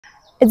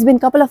It's been a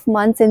couple of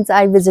months since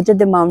I visited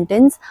the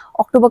mountains.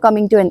 October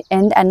coming to an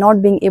end and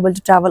not being able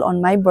to travel on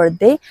my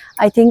birthday.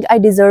 I think I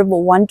deserve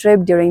one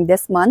trip during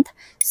this month.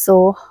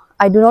 So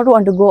I do not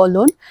want to go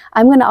alone.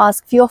 I'm going to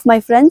ask few of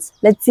my friends.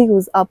 Let's see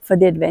who's up for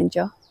the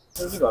adventure.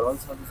 This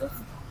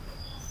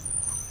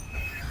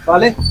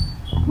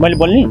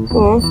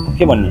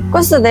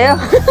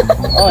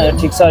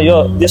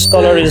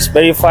color is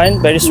very fine,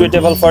 very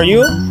suitable for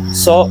you.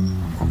 So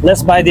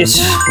let's buy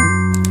this.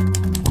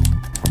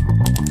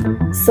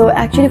 So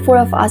actually 4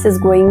 of us is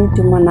going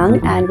to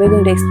Manang and we're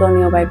going to explore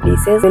nearby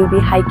places. We'll be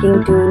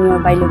hiking to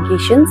nearby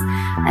locations,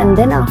 and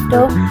then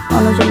after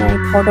Anuj and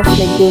I thought of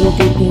like going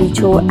to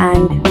Pilicho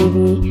and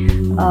maybe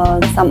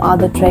some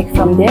other trek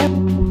from there.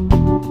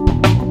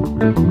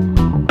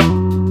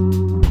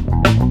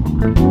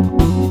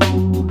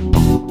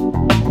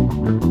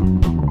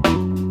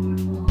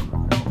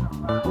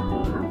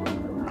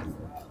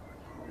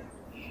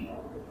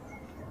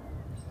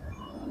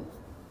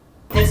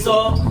 Okay,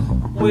 so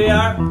we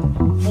are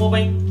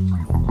moving.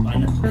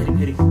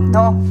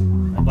 No.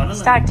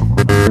 Start.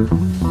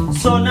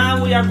 So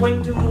now we are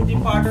going to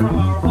depart from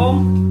our home.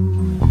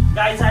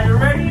 Guys, are you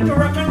ready to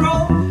rock and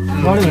roll?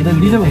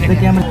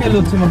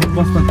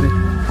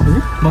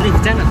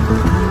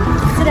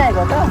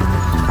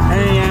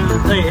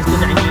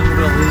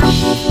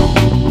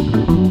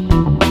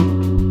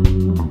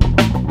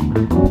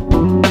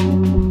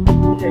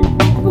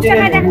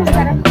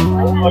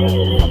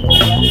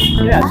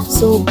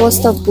 So bus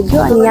stop पुग्यो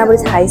अनि यहाँबाट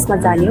चाहिँ हाइसमा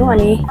जाने हो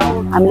अनि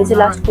हामीले चाहिँ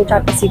last को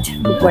 4 सिट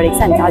बुक गरेको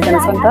छ हामी 4 जना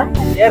छौं त.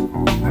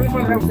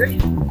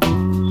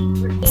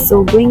 So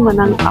going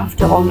Manang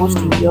after almost a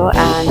year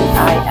and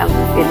I am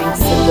feeling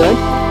so good,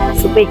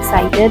 super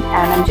excited,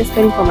 and I'm just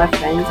waiting for my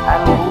friends. I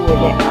don't know where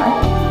they are.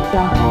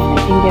 Yeah, I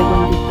think they're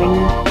going to be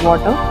bringing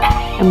water.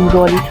 I'm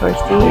really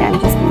thirsty and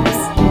just need to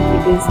sleep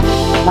because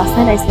last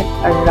night I slept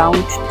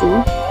around 2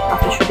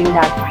 after shooting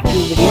that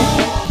hiking video.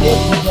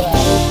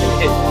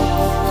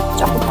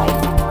 Chocolate pie.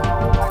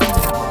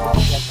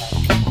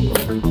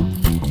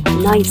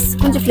 Nice.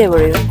 Which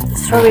flavor is it?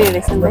 Strawberry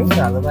raisin, right?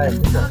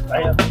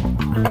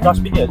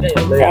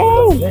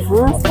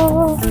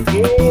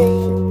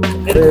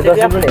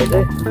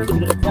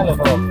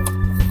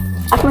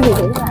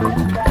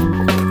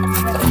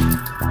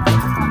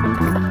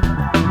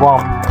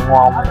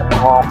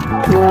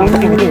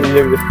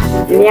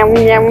 Yum,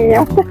 yum,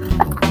 yum.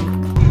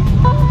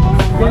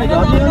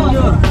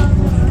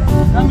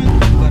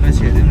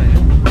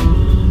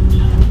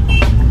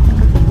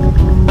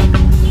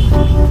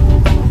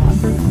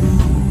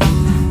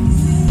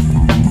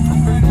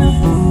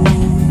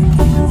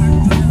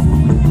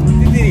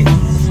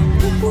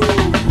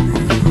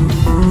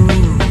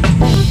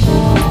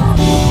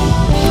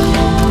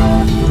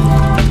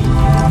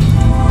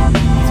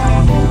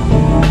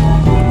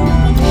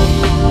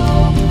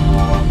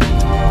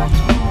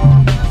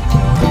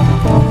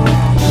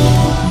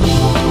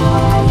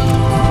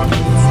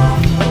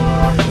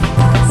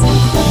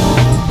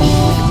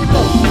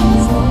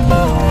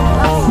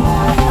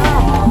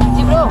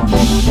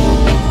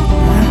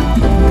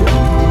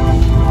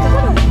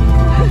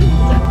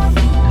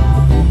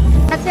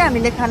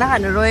 हामीले खाना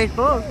खानु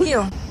रोएको के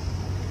हो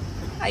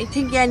I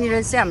think यहाँनिर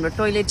चाहिँ हाम्रो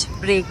toilet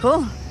brake हो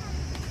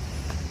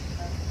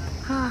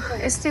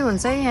यस्तै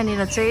हुन्छ है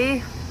यहाँनिर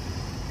चाहिँ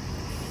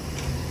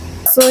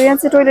सो यहाँ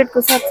चाहिँ टोयलेटको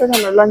साथसाथै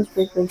हाम्रो लन्च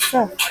ब्रेक हुन्छ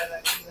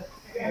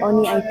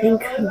अनि I think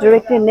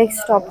directly next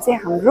stop चाहिँ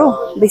हाम्रो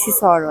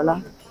बेसिसहर होला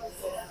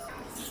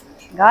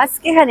घाँस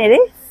के खाने रे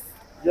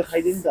यो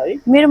खाइदिन्छ है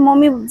मेरो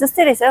मम्मी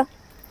जस्तै रहेछ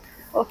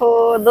ओहो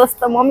दोस्त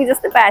मम्मी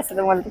जस्तै पाएछ त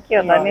मैले त के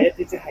होला नि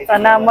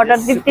चना मटर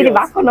दिप्तिली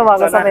भाको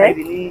नभएको सबै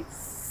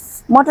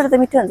मटर त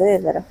मिठो हुन्छ नि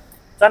तर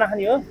चना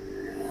खानी हो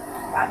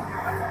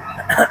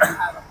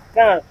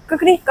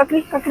ककरी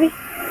ककरी ककरी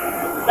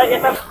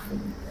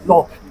लो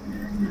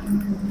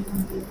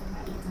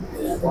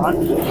 1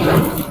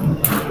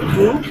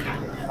 2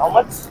 how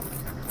much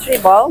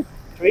 3 ball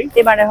 3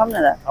 त्यही बारे हम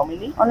न how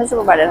many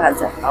अनुसुको बारे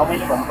खान्छ how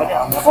many भन्नु पर्यो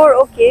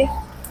 4 okay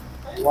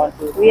 1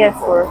 2 we have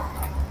 4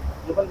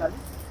 यो पनि खाने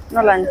न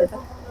लान्छ त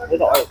यो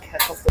त अल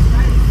ख्यास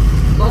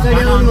कसरी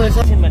आउनु भएछ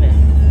भने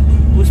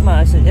उसमा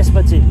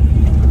यसपछि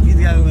गीत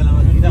गाएको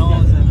बेलामा गीत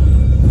आउँछ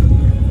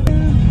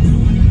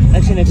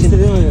एकछिन एकछिन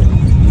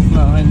न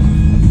हैन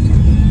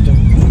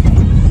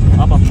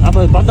अब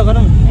बन्द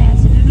गरौँ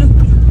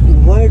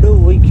where do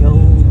we go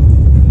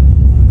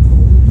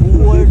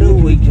where do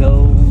we go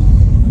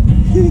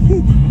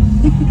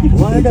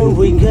where do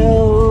we go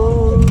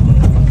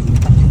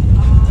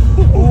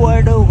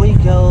where do we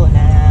go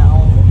now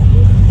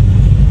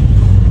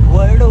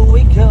where do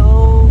we go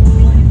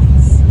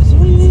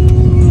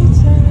sweet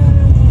and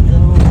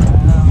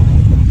around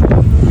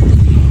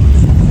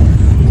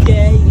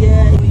yeah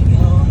yeah we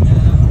go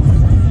now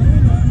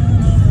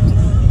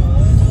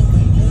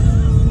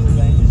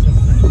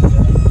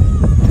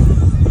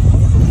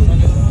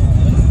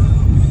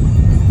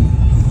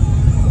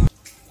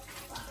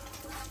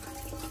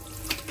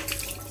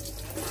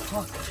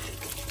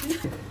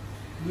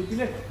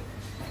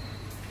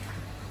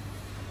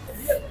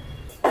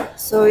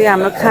यो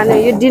हाम्रो खाना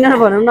यो डिनर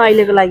भनौँ न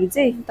अहिलेको लागि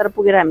चाहिँ तर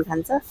पुगेर हामी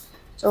खान्छ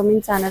चाउमिन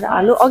चाना र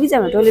आलु अघि चाहिँ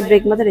हाम्रो टोइलेट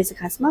ब्रेक मात्रै रहेछ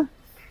खासमा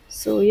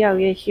so yeah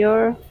we are here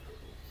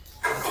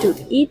to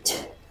it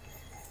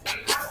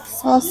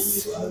sauce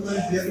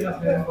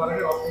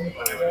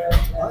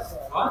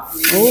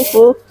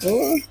ओहो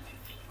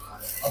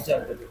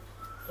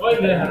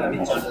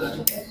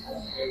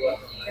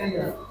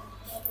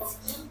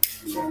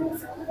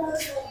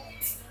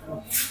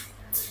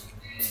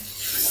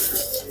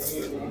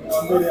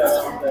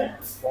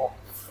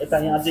यता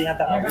यहाँ अझै यहाँ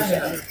त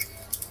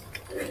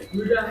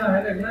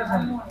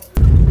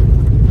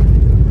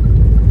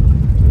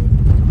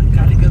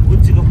कालीका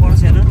गुच्चीको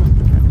पर्सेन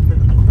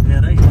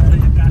हेर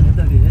काले त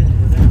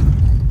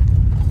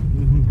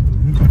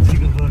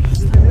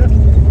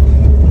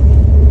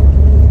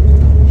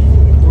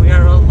We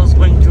are almost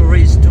going to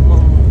reach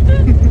tomorrow.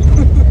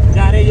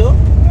 Kare yo?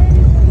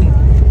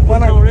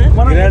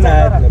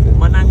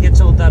 Manang ke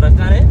Chautara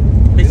Kare?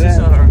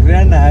 Besisahar.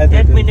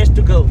 8 minutes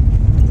to go.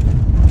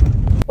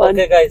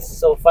 Okay guys,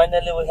 so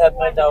finally we have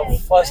made our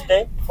first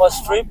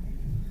trip.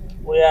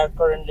 We are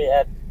currently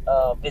at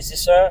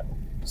Besisahar.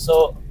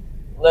 So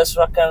let's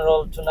rock and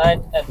roll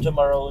tonight and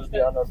tomorrow will be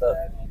another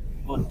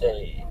good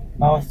day.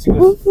 Vamos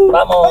chicos.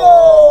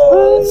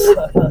 Vamos!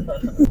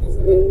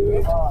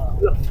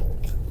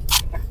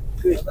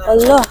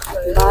 Allah,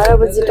 12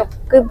 बजे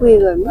टक्कै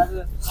पुगेको हामी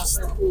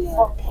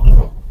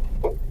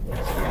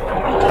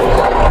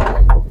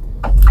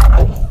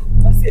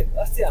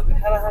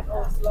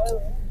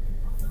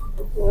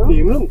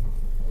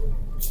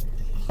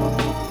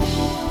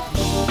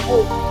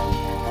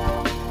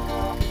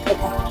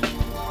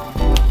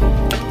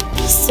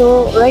So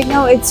right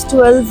now it's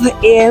 12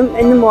 AM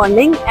in the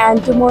morning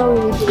and tomorrow we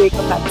need to wake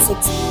up at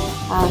 6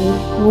 and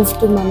move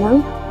to Manang.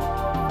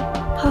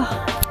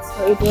 So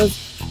it was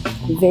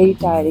a very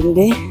tiring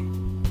day.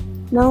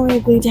 Now we're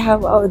going to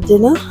have our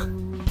dinner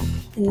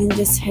and then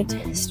just head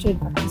straight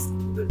back.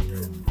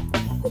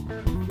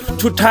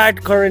 Too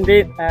tired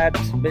currently at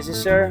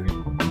Besisahar,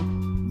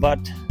 but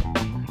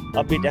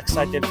a bit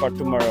excited for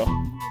tomorrow.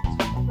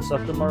 So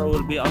tomorrow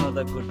will be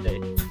another good day.